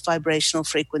those vibrational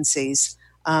frequencies.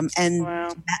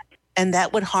 And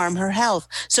that would harm her health.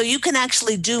 So you can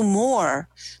actually do more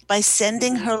by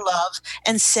sending her love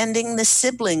and sending the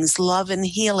siblings love and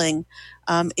healing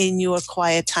in your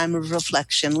quiet time of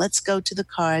reflection. Let's go to the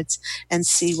cards and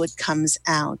see what comes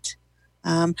out.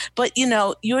 But, you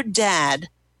know, your dad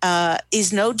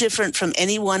is no different from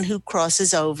anyone who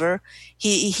crosses over.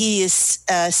 He is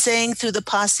saying through the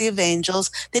Posse of Angels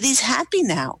that he's happy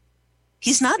now.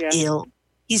 He's not ill.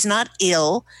 He's not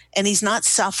ill, and he's not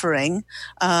suffering.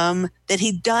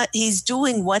 That he's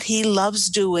doing what he loves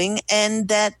doing, and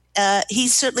that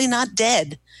he's certainly not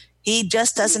dead. He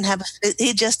just doesn't have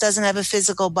a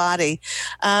physical body.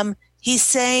 He's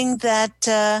saying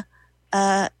that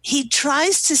he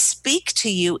tries to speak to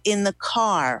you in the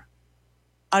car.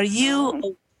 Are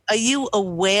you you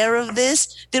aware of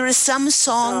this? There are some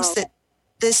songs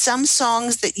there's some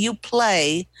songs that you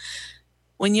play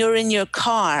when you're in your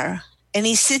car, and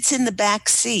he sits in the back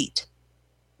seat,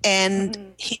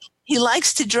 and he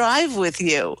likes to drive with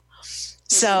you.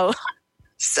 So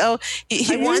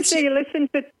he wants you. I usually listen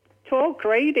to talk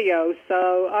radio,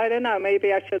 so I don't know.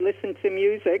 Maybe I should listen to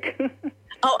music.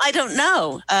 Oh, I don't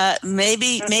know.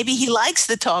 Maybe he likes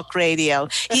the talk radio.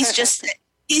 He's just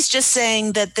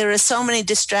saying that there are so many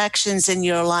distractions in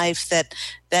your life that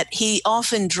he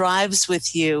often drives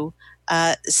with you,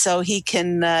 so he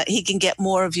can get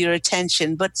more of your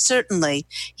attention. But certainly,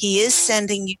 he is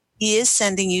sending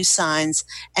you signs,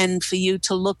 and for you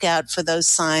to look out for those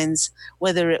signs,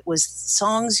 whether it was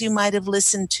songs you might have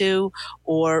listened to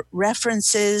or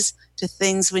references to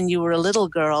things when you were a little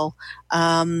girl.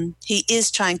 He is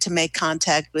trying to make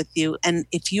contact with you. And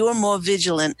if you're more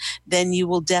vigilant, then you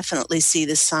will definitely see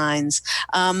the signs.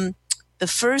 The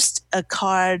first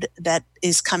card that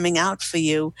is coming out for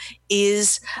you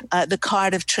is the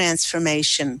card of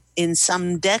transformation. In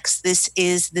some decks, this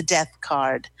is the death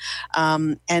card.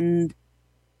 And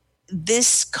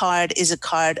this card is a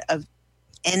card of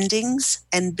endings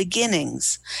and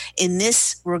beginnings. In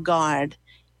this regard,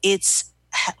 it's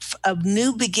a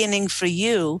new beginning for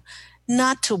you,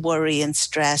 not to worry and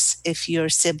stress if your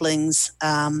siblings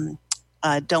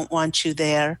don't want you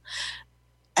there.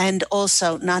 And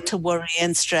also not to worry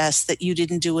and stress that you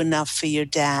didn't do enough for your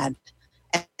dad.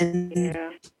 And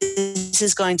this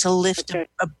is going to lift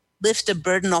a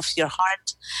burden off your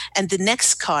heart. And the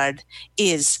next card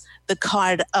is the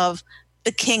card of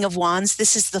the King of Wands.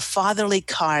 This is the fatherly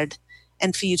card.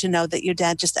 And for you to know that your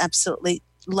dad just absolutely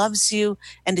loves you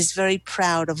and is very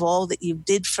proud of all that you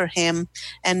did for him.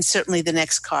 And certainly the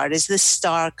next card is the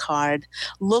Star card.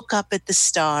 Look up at the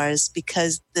stars,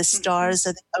 because the stars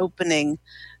are the opening.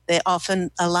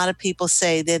 A lot of people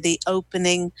say they're the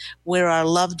opening where our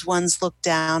loved ones look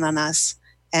down on us,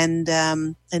 and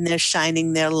they're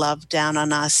shining their love down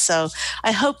on us. So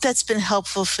I hope that's been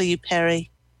helpful for you, Perry.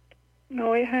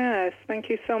 No, it has. Thank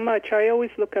you so much. I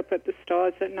always look up at the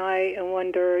stars at night and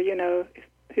wonder,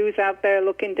 who's out there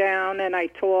looking down, and I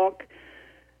talk.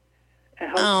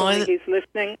 Hopefully he's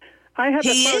listening. I have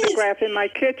a photograph in my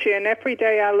kitchen. Every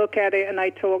day I look at it and I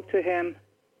talk to him.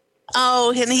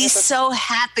 Oh, and he's so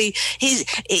happy.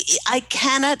 I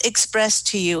cannot express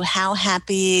to you how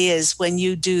happy he is when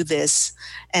you do this.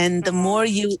 And the more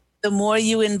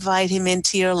you invite him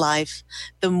into your life,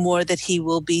 the more that he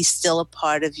will be still a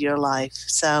part of your life.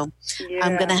 So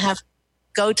I'm going to have to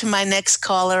go to my next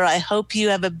caller. I hope you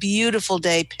have a beautiful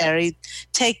day, Perry.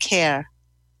 Take care.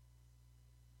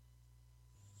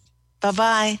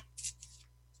 Bye-bye.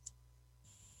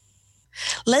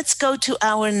 Let's go to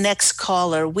our next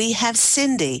caller. We have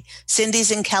Cindy. Cindy's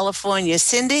in California.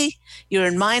 Cindy, you're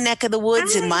in my neck of the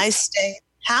woods. Hi. In my state.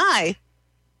 Hi.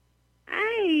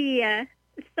 Hi.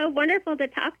 It's so wonderful to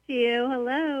talk to you.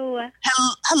 Hello.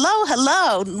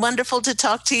 Hello. Wonderful to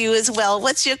talk to you as well.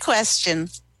 What's your question?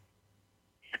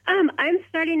 I'm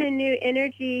starting a new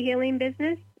energy healing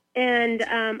business, and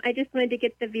I just wanted to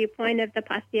get the viewpoint of the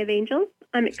Posse of Angels.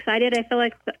 I'm excited. I feel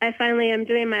like I finally am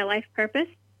doing my life purpose.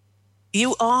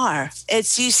 You are.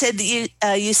 You said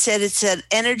it's an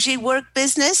energy work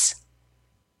business?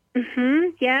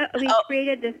 Mm-hmm. Yeah, we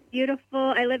created this beautiful,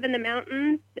 I live in the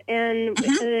mountains, and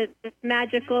this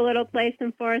magical little place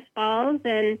in Forest Falls,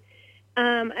 and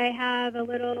I have a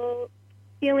little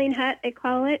healing hut, I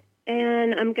call it,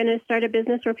 and I'm going to start a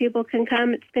business where people can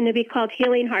come. It's going to be called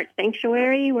Healing Heart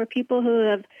Sanctuary, where people who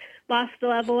have lost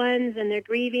loved ones and they're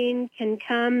grieving can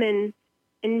come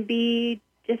and be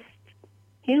just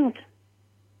healed.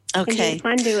 Okay. And be a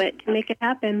conduit to make it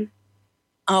happen.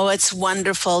 Oh, it's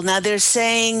wonderful. Now they're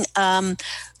saying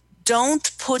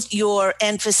don't put your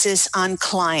emphasis on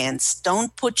clients.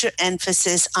 Don't put your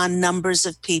emphasis on numbers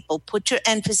of people. Put your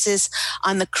emphasis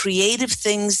on the creative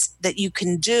things that you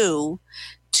can do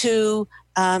to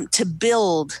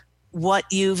build what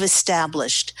you've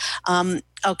established.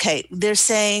 Okay, they're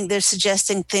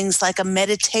suggesting things like a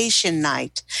meditation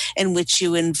night in which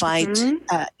you invite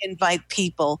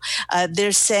people.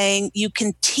 They're saying you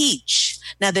can teach.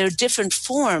 Now, there are different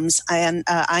forms,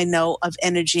 I know, of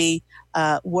energy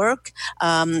work.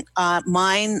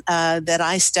 Mine that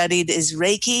I studied is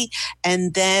Reiki,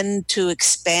 and then to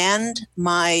expand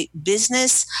my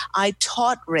business, I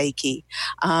taught Reiki,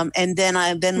 and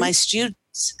then my students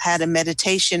had a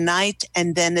meditation night,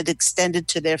 and then it extended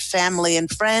to their family and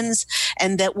friends.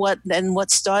 And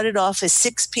what started off as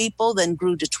 6 people, then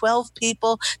grew to 12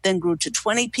 people, then grew to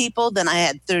 20 people. Then I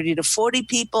had 30 to 40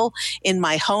 people in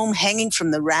my home hanging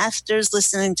from the rafters,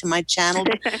 listening to my channeled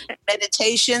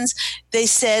meditations. They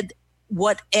said,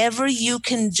 whatever you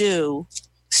can do,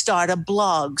 start a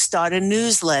blog, start a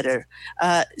newsletter,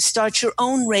 start your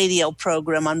own radio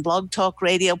program on Blog Talk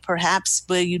Radio, perhaps,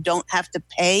 where you don't have to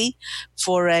pay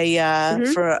for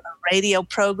a radio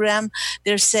program.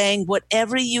 They're saying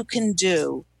whatever you can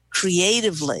do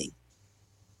creatively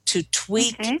to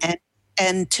tweak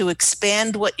and to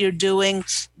expand what you're doing.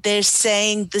 They're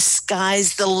saying the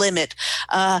sky's the limit.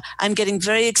 I'm getting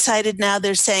very excited now.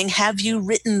 They're saying, have you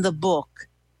written the book?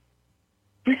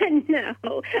 No,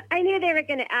 I knew they were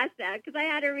going to ask that because I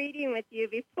had a reading with you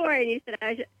before, and you said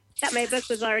that my book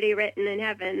was already written in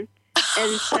heaven,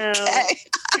 and so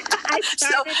I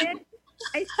started it.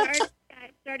 I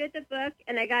started the book,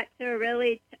 and I got to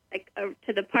really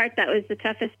to the part that was the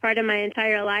toughest part of my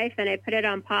entire life, and I put it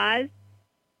on pause.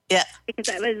 Yeah, because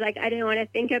I was like, I didn't want to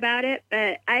think about it,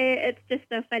 but it's just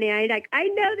so funny. I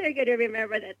know they're going to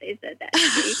remember that they said that to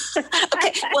me.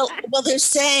 Okay. Well, they're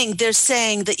saying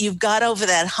that you've got over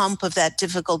that hump of that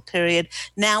difficult period.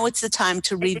 Now it's the time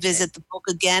to revisit the book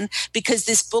again, because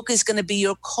this book is going to be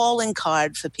your calling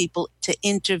card for people to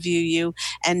interview you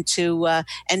and to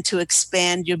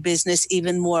expand your business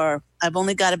even more. I've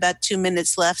only got about 2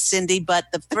 minutes left, Cindy,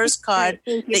 but the first card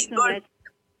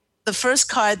the first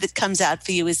card that comes out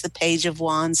for you is the Page of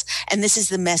Wands, and this is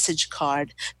the message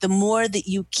card. The more that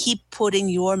you keep putting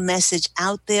your message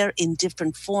out there in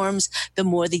different forms, the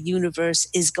more the universe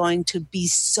is going to be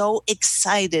so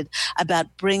excited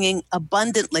about bringing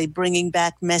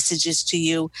back messages to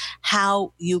you,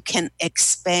 how you can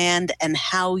expand and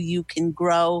how you can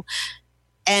grow.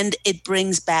 And it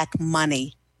brings back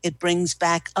money. It brings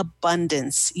back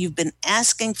abundance. You've been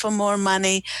asking for more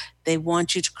money. They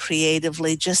want you to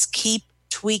creatively just keep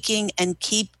tweaking and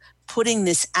keep putting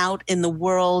this out in the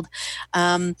world.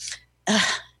 The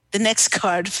next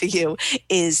card for you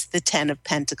is the 10 of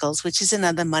Pentacles, which is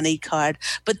another money card.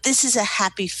 But this is a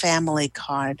happy family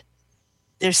card.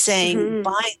 They're saying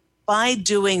by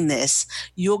doing this,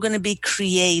 you're going to be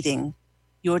creating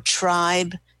your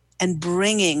tribe and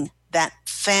bringing that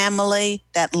family,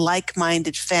 that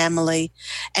like-minded family,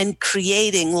 and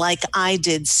creating, like I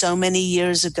did so many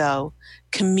years ago,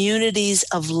 communities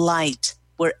of light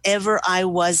wherever I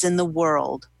was in the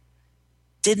world.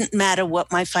 Didn't matter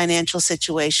what my financial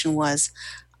situation was.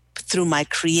 Through my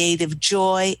creative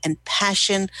joy and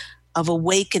passion of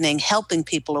awakening, helping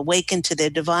people awaken to their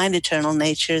divine eternal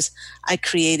natures, I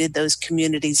created those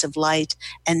communities of light.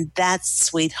 And that,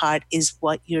 sweetheart, is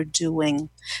what you're doing.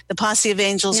 The Posse of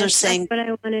Angels are saying, that's what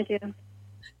I want to do.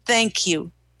 Thank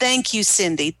you. Thank you,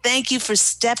 Cindy. Thank you for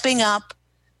stepping up.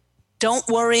 Don't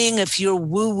worrying if you're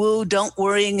woo-woo. Don't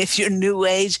worrying if you're new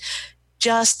age.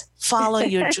 Just follow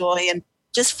your joy and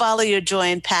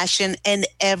passion, and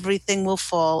everything will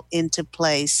fall into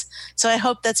place. So I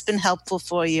hope that's been helpful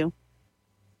for you.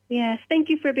 Yes. Thank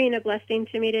you for being a blessing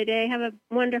to me today. Have a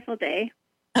wonderful day.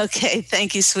 Okay.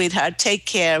 Thank you, sweetheart. Take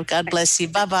care. God bless you.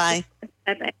 Bye-bye.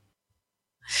 Bye-bye.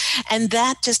 And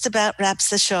that just about wraps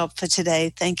the show up for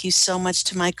today. Thank you so much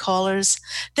to my callers.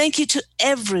 Thank you to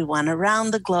everyone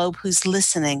around the globe who's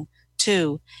listening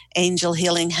to Angel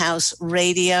Healing House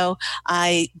Radio.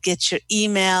 I get your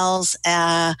emails.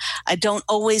 I don't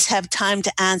always have time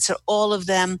to answer all of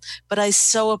them, but I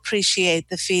so appreciate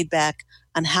the feedback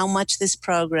on how much this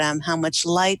program, how much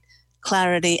light,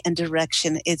 clarity, and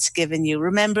direction it's given you.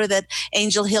 Remember that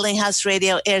Angel Healing House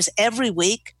Radio airs every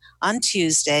week on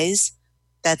Tuesdays.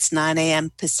 That's 9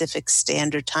 a.m. Pacific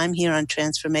Standard Time here on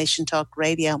Transformation Talk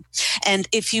Radio. And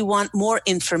if you want more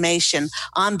information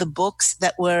on the books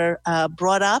that were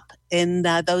brought up in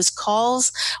those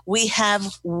calls, we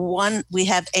have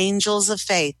Angels of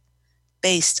Faith,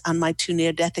 based on my 2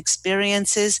 near-death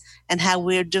experiences and how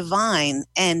we're divine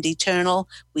and eternal.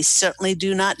 We certainly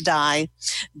do not die.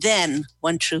 Then,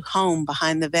 One True Home,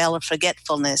 Behind the Veil of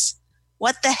Forgetfulness.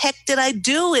 What the heck did I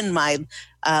do in my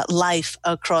life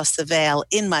across the veil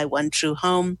in my One True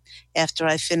Home after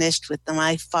I finished with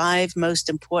my 5 most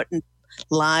important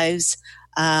lives,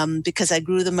 because I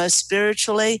grew the most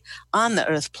spiritually on the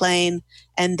earth plane.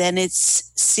 And then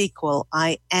its sequel,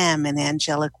 I Am an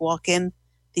Angelic Walk-In,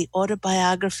 the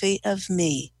autobiography of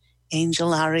me,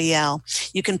 Angel Ariel.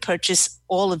 You can purchase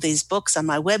all of these books on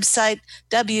my website,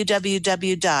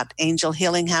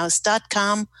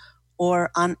 www.angelhealinghouse.com,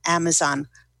 or on Amazon.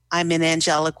 I'm an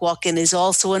Angelic Walk-In is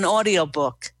also an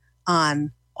audiobook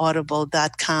on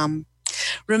audible.com.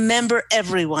 Remember,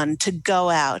 everyone, to go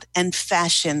out and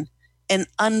fashion an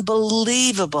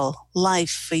unbelievable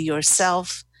life for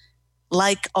yourself.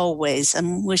 Like always,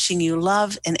 I'm wishing you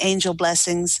love and angel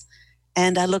blessings,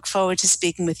 and I look forward to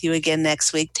speaking with you again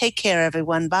next week. Take care,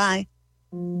 everyone. Bye.